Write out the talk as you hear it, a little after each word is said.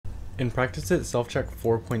In Practice It Self-Check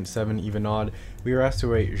 4.7 evenOdd, we are asked to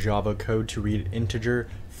write Java code to read integer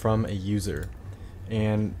from a user.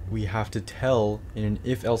 And we have to tell in an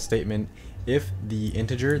if-else statement if the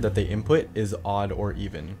integer that they input is odd or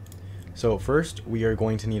even. So first, we are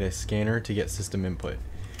going to need a scanner to get system input.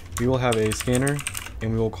 We will have a scanner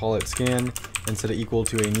and we will call it scan and set it equal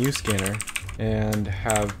to a new scanner and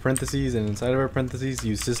have parentheses, and inside of our parentheses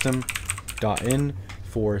use system.in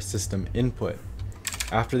for system input.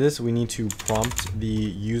 After this, we need to prompt the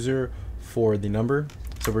user for the number.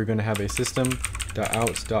 So we're going to have a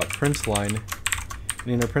system.out.println,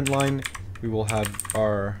 and in our print line, we will have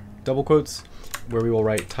our double quotes where we will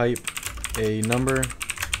write type a number.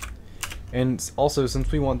 And also,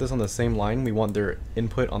 since we want this on the same line, we want their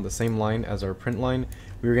input on the same line as our print line,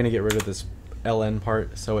 we're going to get rid of this ln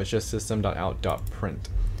part, so it's just system.out.print.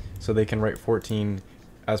 So they can write 14,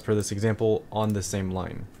 as per this example, on the same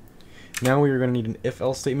line. Now we are going to need an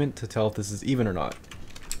if-else statement to tell if this is even or not.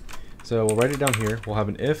 So we'll write it down here. We'll have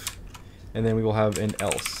an if, and then we will have an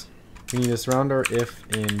else. We need to surround our if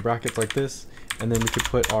in brackets like this, and then we could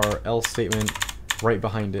put our else statement right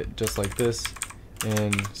behind it, just like this,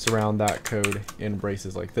 and surround that code in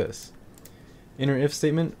braces like this. In our if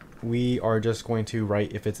statement, we are just going to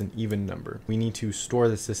write if it's an even number. We need to store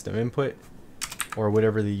the system input, or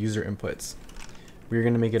whatever the user inputs. We're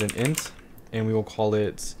going to make it an int, and we will call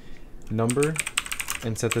it number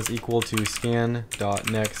and set this equal to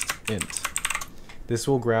scan.nextInt. This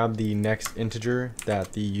will grab the next integer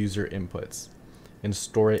that the user inputs and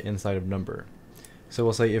store it inside of number. So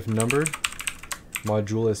we'll say if number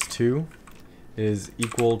modulus 2 is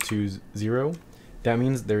equal to 0, that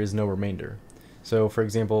means there is no remainder. So for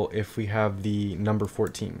example, if we have the number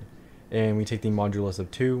 14 and we take the modulus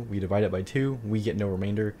of 2, we divide it by 2, we get no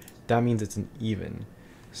remainder. That means it's an even.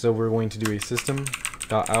 So we're going to do a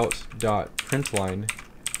system.out.println,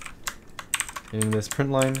 and in this print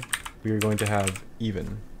line we are going to have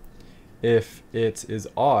even. If it is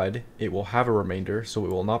odd, it will have a remainder, so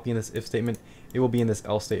it will not be in this if statement, it will be in this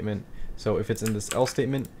else statement. So if it's in this else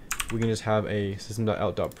statement, we can just have a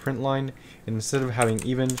system.out.println, and instead of having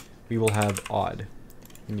even, we will have odd.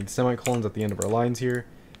 We need semicolons at the end of our lines here,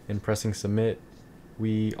 and pressing submit,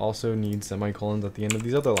 we also need semicolons at the end of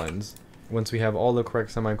these other lines. Once we have all the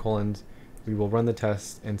correct semicolons, we will run the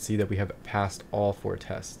test and see that we have passed all 4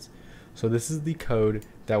 tests. So this is the code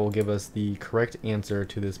that will give us the correct answer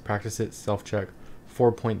to this Practice It Self-Check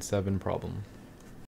 4.7 problem.